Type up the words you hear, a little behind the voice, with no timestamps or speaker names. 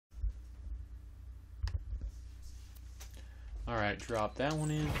Alright, drop that one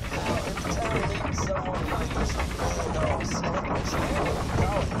in.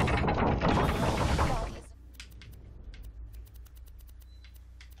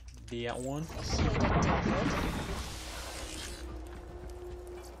 That one.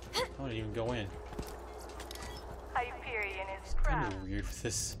 I didn't even go in. Hyperion is It's proud. kind of weird with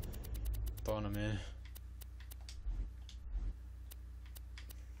this. Throwing them in.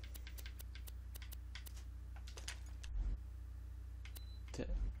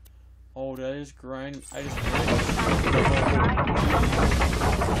 Oh, that is grind. I just.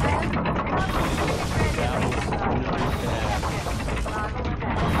 That was really bad.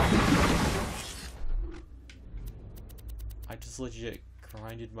 I just legit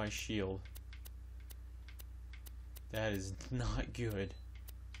grinded my shield. That is not good.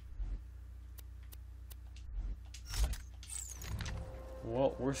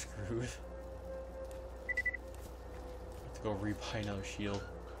 Well, we're screwed. I have to go rebuy another shield.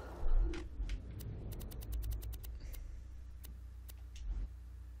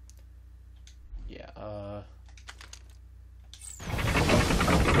 Yeah,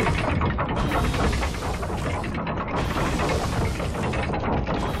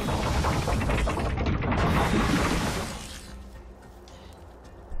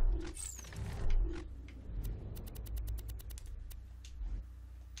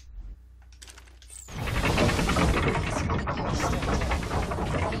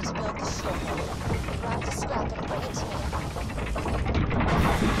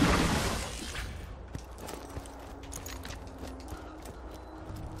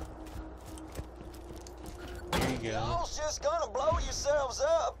 Y'all's just gonna blow yourselves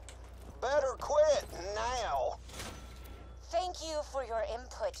up. Better quit now. Thank you for your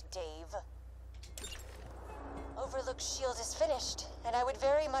input, Dave. Overlook's shield is finished, and I would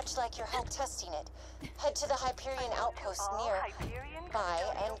very much like your help testing it. Head to the Hyperion outpost nearby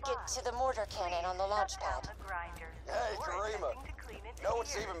and get to the mortar cannon on the launch pad. Hey, Karima. Know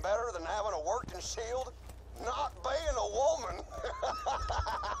what's even better than having a working shield? Not being a woman.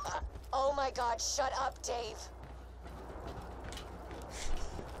 Oh my god, shut up, Dave.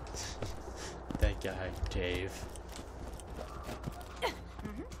 that guy, Dave.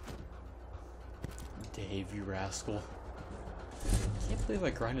 Dave, you rascal. Can't believe I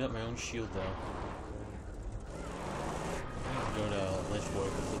grinded up my own shield, though. I have to go to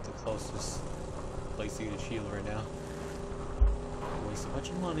Ledgewood because it's the closest place to get a shield right now. Waste a bunch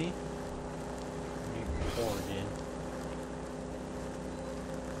of money. Need poor again.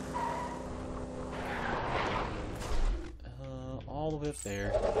 All of it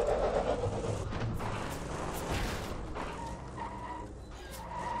there.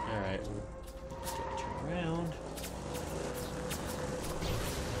 Alright. Let's get turned around.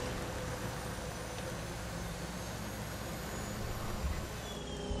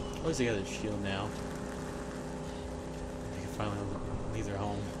 At least I got a shield now. I can finally leave their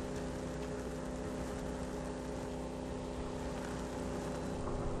home.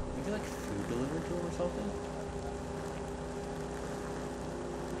 Maybe like food delivered to them or something?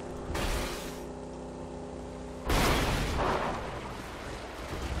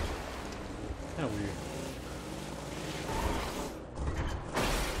 Kind of weird.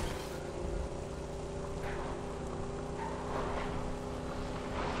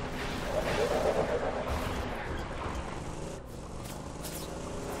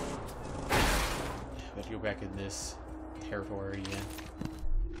 Let's go back in this territory again.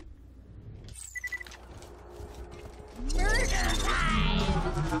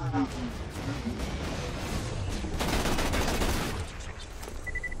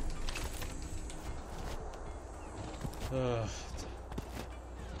 Ugh.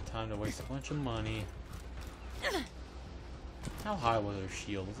 Time to waste a bunch of money. How high was their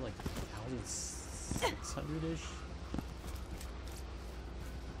shield? Was it like 1,600-ish?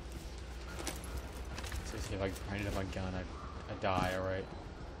 So if I grinded up my gun, I'd die, alright.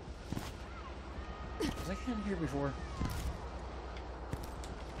 Was I kind of here before?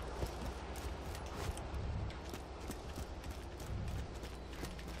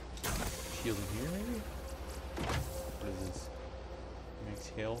 Shield in here, maybe? What is this? Max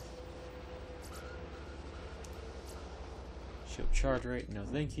health. Shield charge rate, no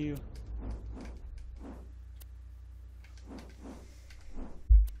thank you.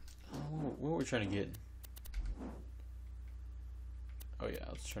 Oh, what were we trying to get? Oh yeah,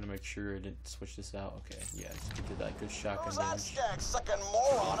 I was trying to make sure I didn't switch this out. Okay, yeah, just get that good shotgun Who's that damage. stag-sucking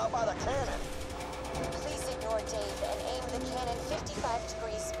moron up by the cannon? Please ignore Dave and aim the cannon 55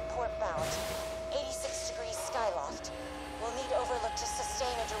 degrees port bound, 86 degrees skyloft. We'll need Overlook to sustain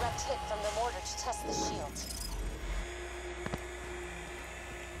a direct hit from the mortar to test the shield.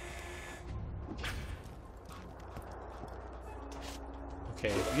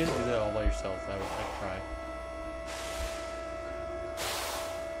 Okay, if you guys do that all by yourselves, I'd try.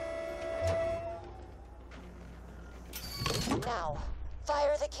 Now,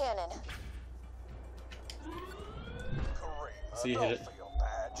 fire the cannon. See, you hit it. Don't feel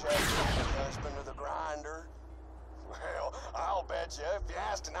bad, Jack. Husband of the grinder. Well, I'll bet you if you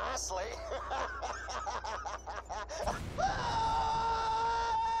asked nicely.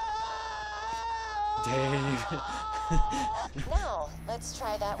 Dave. Now, let's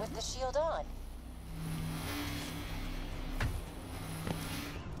try that with the shield on.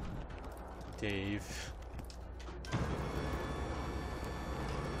 Dave.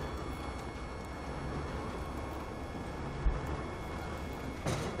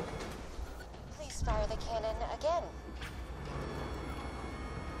 Please fire the cannon again.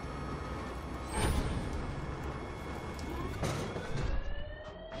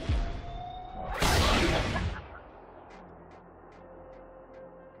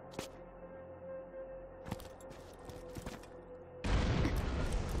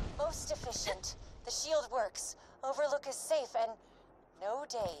 Most efficient. The shield works. Overlook is safe and no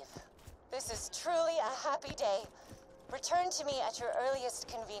Dave. This is truly a happy day. Return to me at your earliest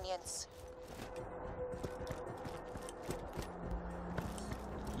convenience.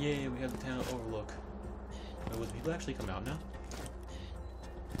 Yay, we have the town overlook. Wait, will the people actually come out now?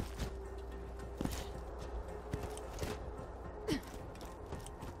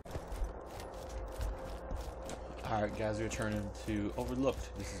 Alright guys, we're returning to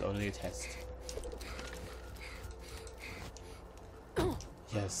Overlooked. This is only a test.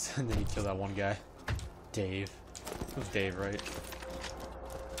 Yes, and then he killed that one guy. Dave. It was Dave, right?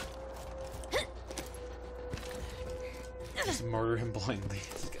 Just murder him blindly.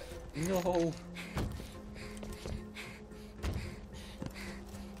 No!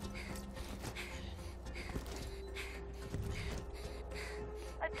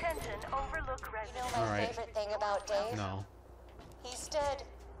 Attention, Overlook residents. You know my Alright. favorite thing about Dave? No. He's dead.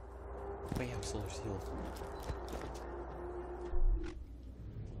 But yeah, solar shield.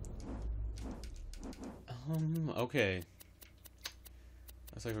 Okay.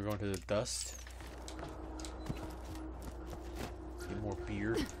 Looks like we're going to the dust. Let's get more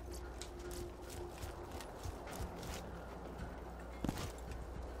beer.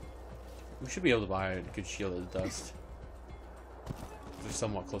 We should be able to buy a good shield at the dust. They're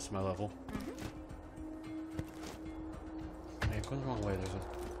somewhat close to my level. Man, going the wrong way. There's a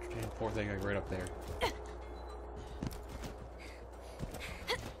damn poor thing like right up there.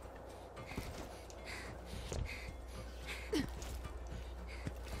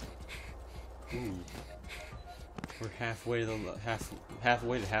 Ooh, we're halfway to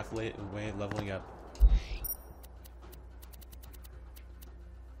halfway leveling up.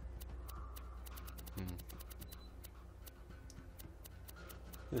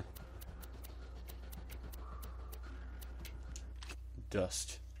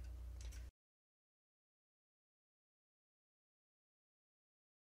 Dust.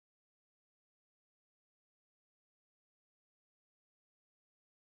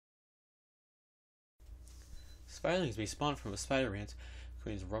 Spiderlings may spawn from a spider ant,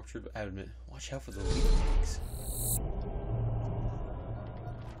 creating a ruptured abdomen. Watch out for the leaf tanks.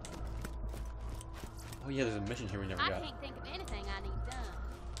 Oh yeah, there's a mission here we never got. I can't think of anything I need done.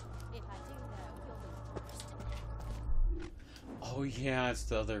 If I do, though, you'll be the first. Oh yeah, it's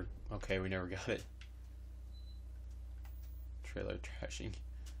the other. Okay, we never got it. Trailer trashing.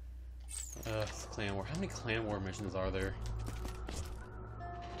 Clan War. How many Clan War missions are there?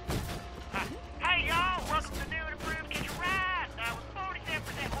 Hey y'all, welcome to new and improved Kitchen Ride. Now with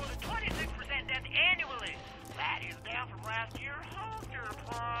 47% more than 26% death annually. That is down from last year. Hold your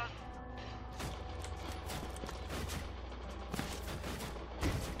applause.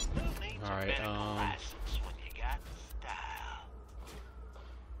 Who needs All right, a medical license when you got style?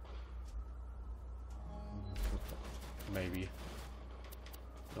 Maybe.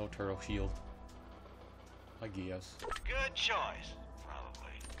 No turtle shield. I guess. Good choice,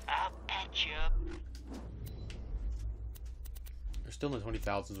 probably. I'll patch you up. They're still in the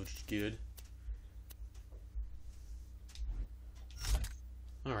 20,000s, which is good.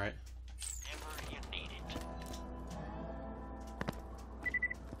 Alright. Ever you need it.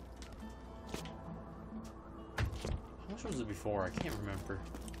 How much was it before? I can't remember.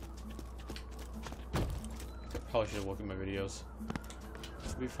 I probably should have looked at my videos.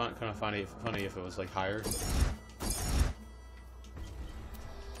 It'd be fun, kind of funny if it was like higher.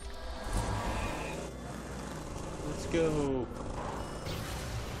 Let's go.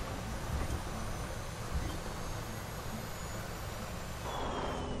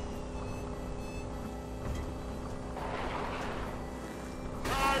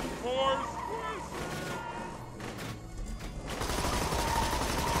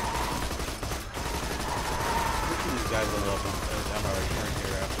 I would love it. I'm already turned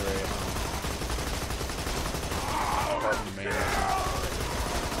here after a apartment mansion.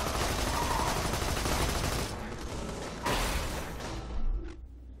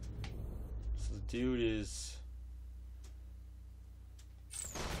 So the dude is.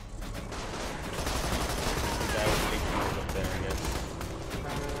 The guy with the big nose up there, I guess.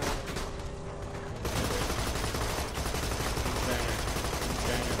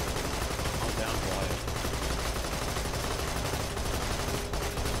 China. Calm down, Wyatt.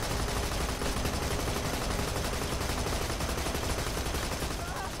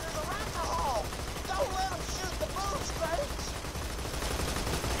 There's a alcohol! Don't let them shoot the booze crates!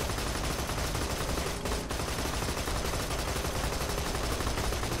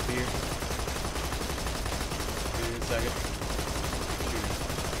 Beer. Give me a second. Cheers.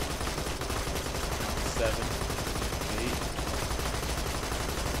 7, 8.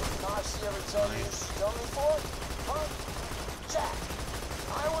 I see every time you stone me for it, huh? Jack,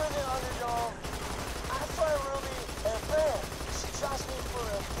 I went in Underdog. I find Ruby and bam, she drives me for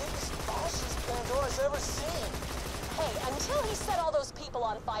the biggest fascist Pandora's ever seen. Hey, until he set all those people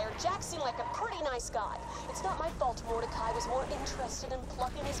on fire, Jack seemed like a pretty nice guy. It's not my fault Mordecai was more interested in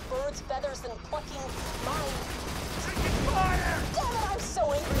plucking his bird's feathers than plucking mine.